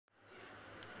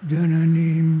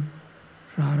Jananim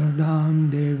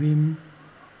Sharadam Devim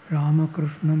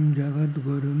Ramakrishnam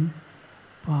Jagadgurum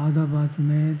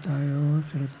Padabhatme Tayo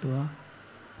Sritva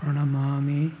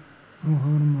Pranamami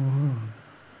Muhur Muhur.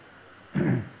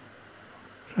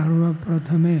 Sarva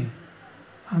Prathame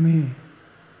Ami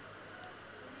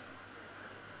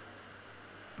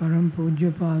Param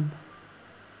Pujyapad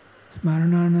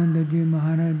Smarananandaji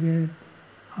Maharaj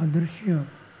Adrishya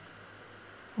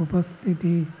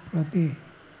उपस्थिति प्रति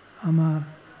हमार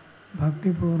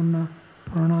भक्तिपूर्ण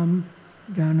प्रणाम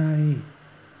जानाई।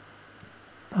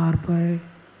 तारपरे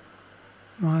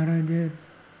महाराजेर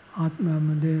आत्मा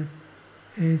मंदिर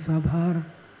ए सभार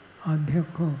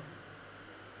अध्यक्ष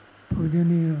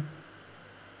पूजनीय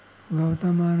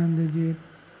गौतमानंद जी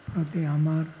प्रति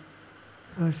हमार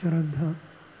सश्रद्ध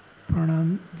प्रणाम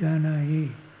जानाई।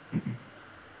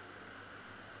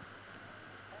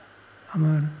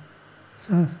 हमार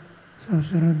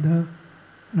सश्रद्ध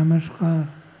नमस्कार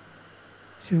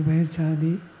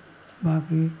शुभेच्छादि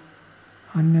बाकी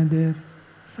अन्य देर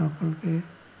सकल के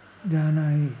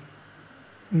जानाई।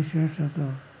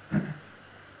 विशेषतः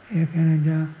एखाने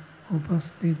जा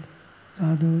उपस्थित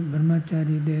साधु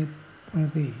ब्रह्मचारी देर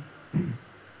प्रति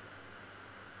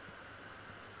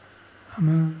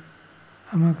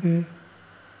আমাকে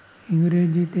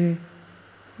ইংরেজিতে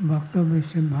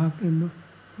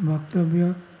বক্তব্য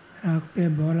রাখতে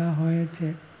বলা হয়েছে,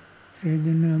 সেই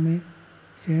জন্য আমি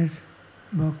শেষ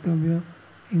বক্তব্য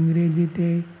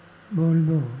ইংরেজিতেই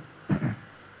বলবো।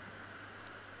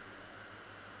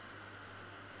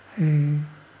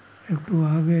 একটু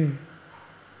আগে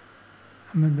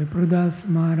আমার বিপ্রদাস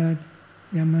মহারাজ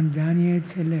যেমন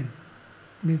জানিয়েছিলেন,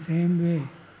 the same way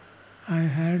I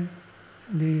had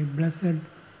the blessed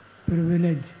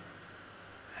privilege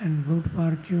and good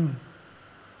fortune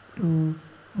to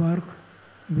work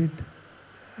with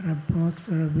most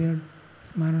revered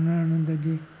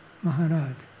Smarananandaji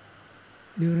Maharaj.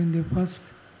 During the first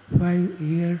 5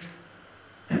 years,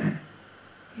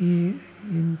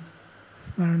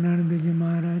 Smarananandaji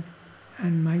Maharaj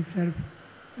and myself,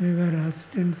 we were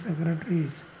assistant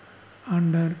secretaries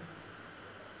under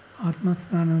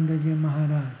Atmasthanandaji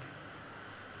Maharaj.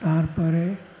 Tarpare,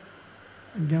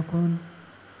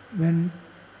 when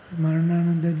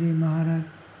Smarananandaji Maharaj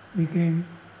became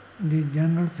the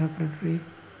General Secretary,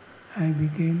 I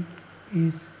became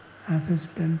his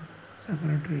Assistant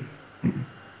Secretary.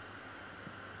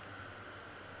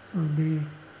 So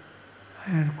I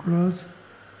had close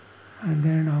and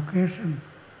then occasion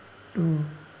to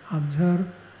observe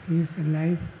his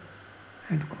life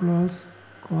at close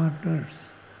quarters.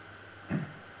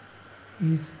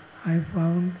 I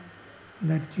found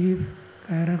the chief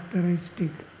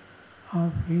characteristic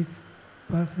of his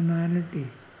personality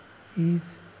is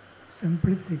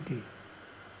simplicity.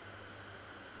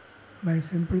 By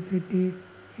simplicity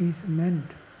is meant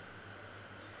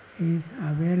he is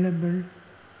available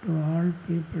to all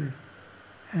people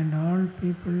and all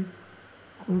people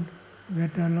could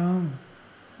get along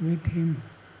with him.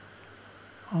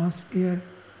 Austere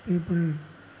people,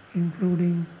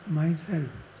 including myself,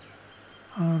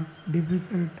 are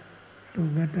difficult to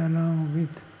get along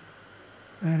with,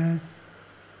 whereas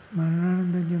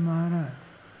Smarananandaji Maharaj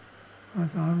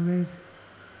was always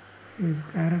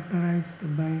characterized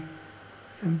by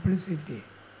simplicity.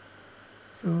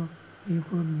 So he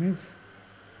could mix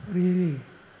freely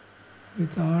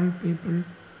with all people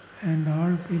and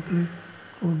all people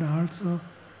could also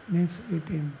mix with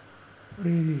him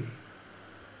freely.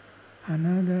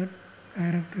 Another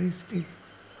characteristic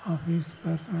of his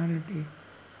personality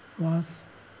was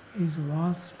his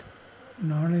vast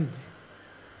knowledge.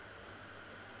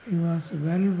 He was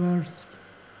well versed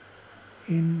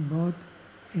in both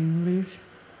English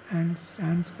and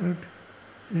Sanskrit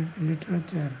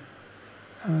literature.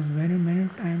 I was many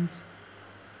times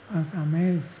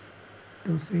amazed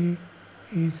to see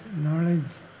his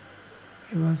knowledge.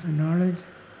 He was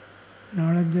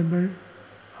knowledgeable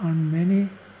on many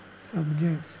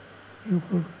subjects. You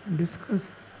could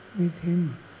discuss with him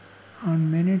on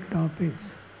many topics.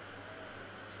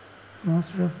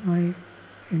 Most of my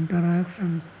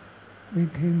interactions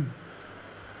with him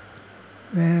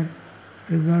were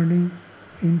regarding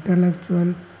intellectual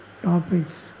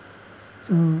topics.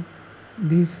 So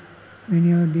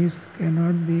many of these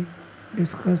cannot be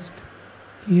discussed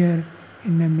here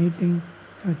in a meeting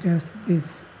such as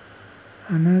this.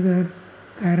 Another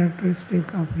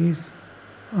characteristic of his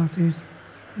was his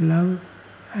love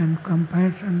and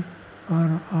compassion for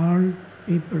all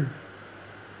people.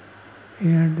 He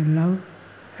had love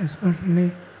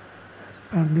especially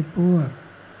for the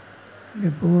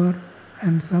poor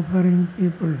and suffering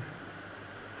people.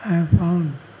 I have found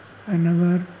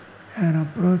whenever an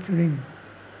approached him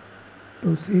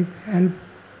to seek help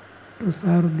to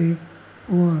serve the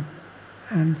poor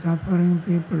and suffering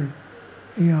people,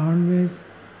 he always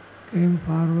came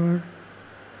forward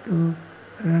to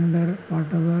render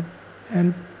whatever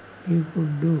help he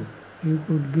could do, he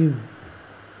could give.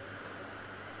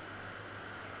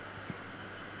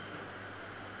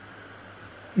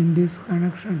 In this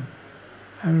connection,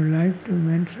 I would like to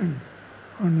mention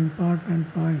one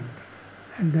important point,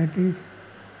 and that is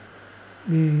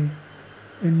when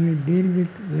we deal with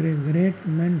great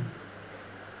men,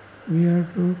 we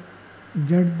have to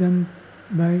judge them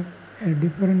by a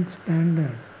different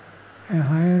standard, a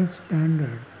higher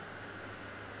standard.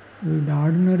 With the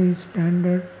ordinary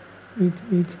standard with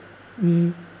which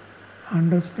we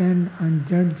understand and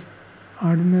judge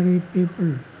ordinary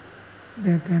people,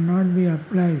 they cannot be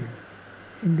applied.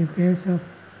 In the case of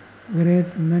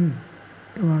great men,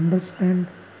 to understand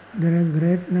their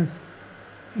greatness,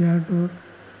 you have to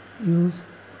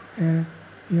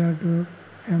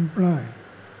employ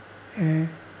a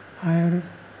higher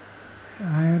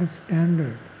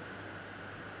standard.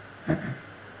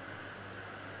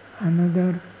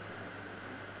 Another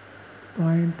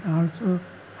point also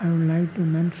I would like to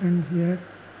mention here,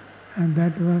 and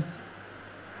that was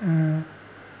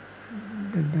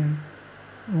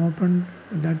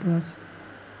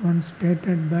once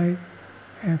stated by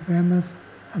a famous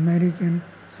American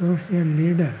social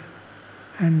leader,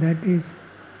 and that the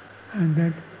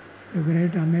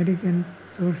great American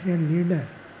social leader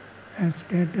has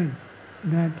stated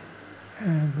that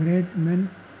great men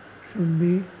should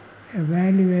be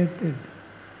evaluated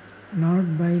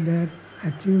not by their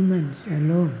achievements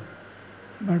alone,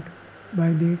 but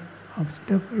by the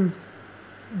obstacles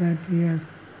that he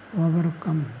has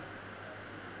overcome.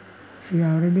 Sri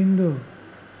Aurobindo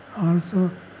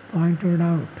also pointed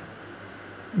out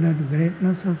that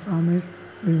greatness of Swami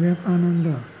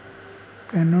Vivekananda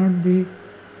cannot be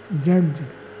judged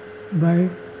by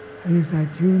his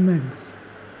achievements.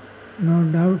 No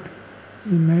doubt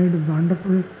he made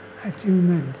wonderful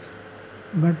achievements,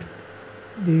 but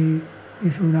we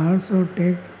should also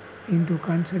take into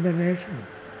consideration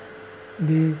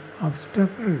the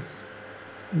obstacles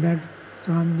that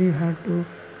Swamiji had to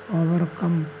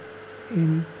overcome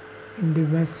in the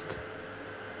West.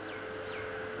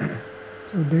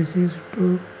 So this is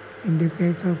true in the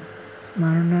case of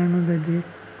Smarananandaji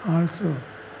also.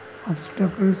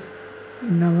 Obstacles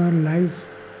in our life,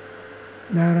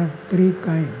 there are three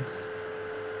kinds.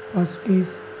 First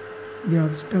is the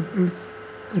obstacles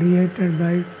created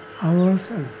by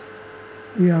ourselves.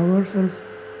 We ourselves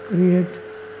create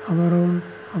our own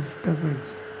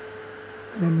obstacles.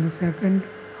 Then the second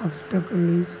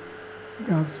obstacle is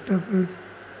the obstacles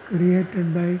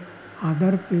created by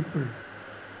other people.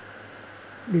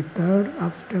 The third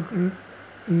obstacle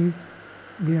is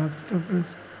the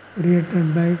obstacles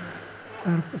created by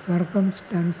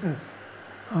circumstances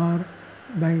or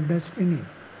by destiny.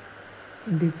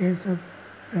 In the case of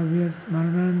Revered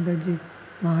Smarananandaji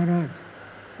Maharaj,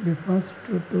 the first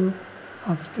two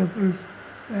obstacles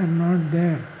were not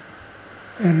there,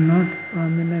 were not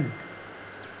prominent,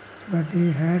 but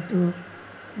he had to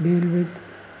deal with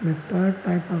the third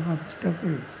type of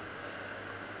obstacles,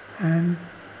 and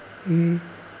he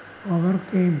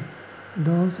overcame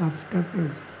those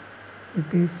obstacles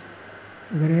with his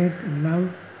great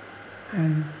love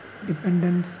and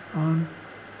dependence on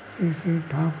Sri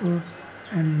Thakur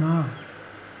and Ma.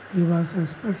 He was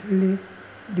especially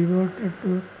devoted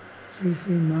to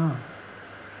Sri Ma.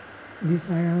 This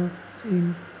I have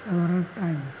seen several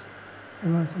times. He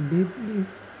was deeply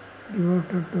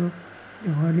devoted to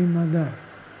the Holy Mother,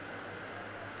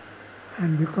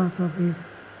 and because of his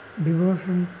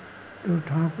devotion to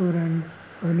Thakur and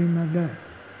Holy Mother,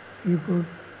 he could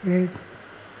face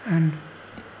and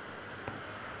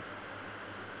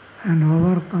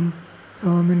overcome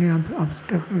so many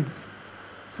obstacles.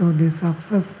 So the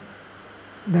success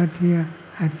that he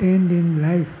attained in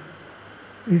life,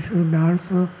 we should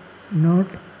also note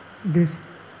this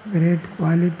great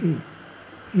quality.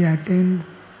 He attained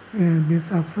the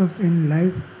success in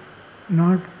life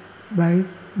not by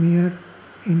mere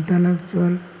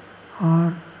intellectual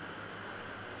or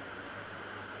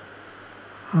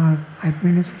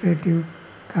administrative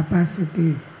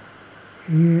capacity.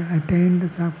 He attained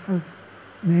success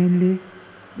mainly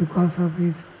because of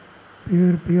his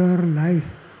pure life,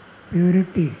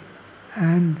 purity,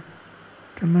 and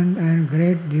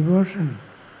great devotion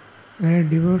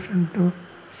to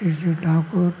Sri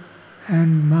Thakur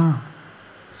and Ma.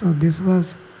 So this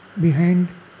was behind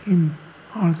him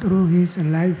all through his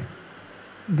life.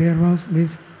 There was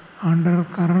this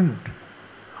undercurrent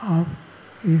of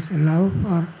his love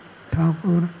for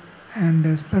Thakur and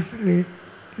especially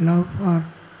love for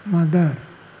Mother.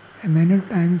 Many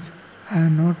times I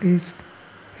have noticed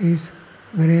his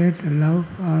great love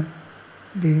for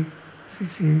the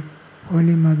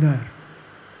Holy Mother.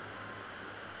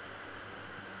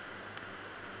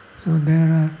 So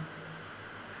these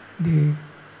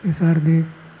are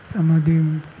some of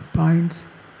the points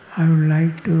I would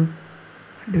like to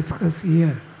discuss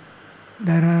here.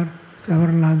 There are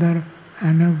several other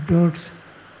anecdotes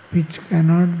which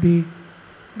cannot be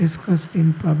discussed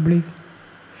in public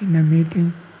in a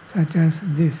meeting such as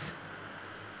this.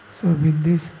 So with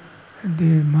this,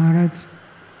 the Maharaj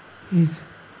is,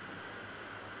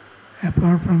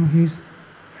 apart from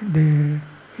the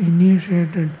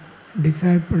initiated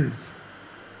disciples,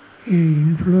 he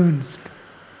influenced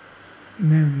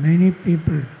many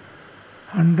people,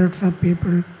 hundreds of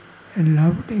people, and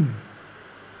loved him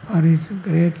for his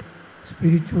great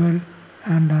spiritual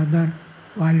and other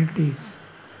qualities.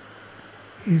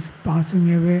 His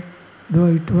passing away, though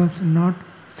it was not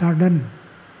sudden,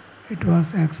 it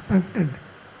was expected.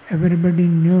 Everybody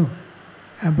knew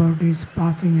about his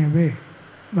passing away,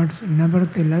 but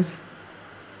nevertheless,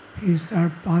 his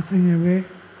passing away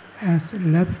has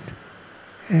left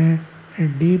a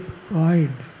deep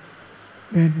void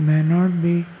that may not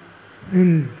be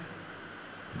filled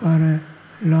for a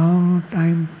long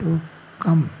time to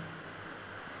come.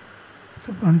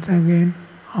 So once again,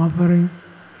 offering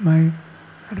my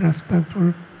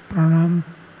respectful pranams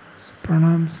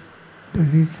to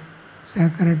his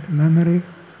sacred memory,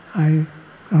 I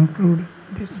conclude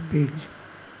this speech.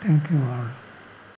 Thank you all.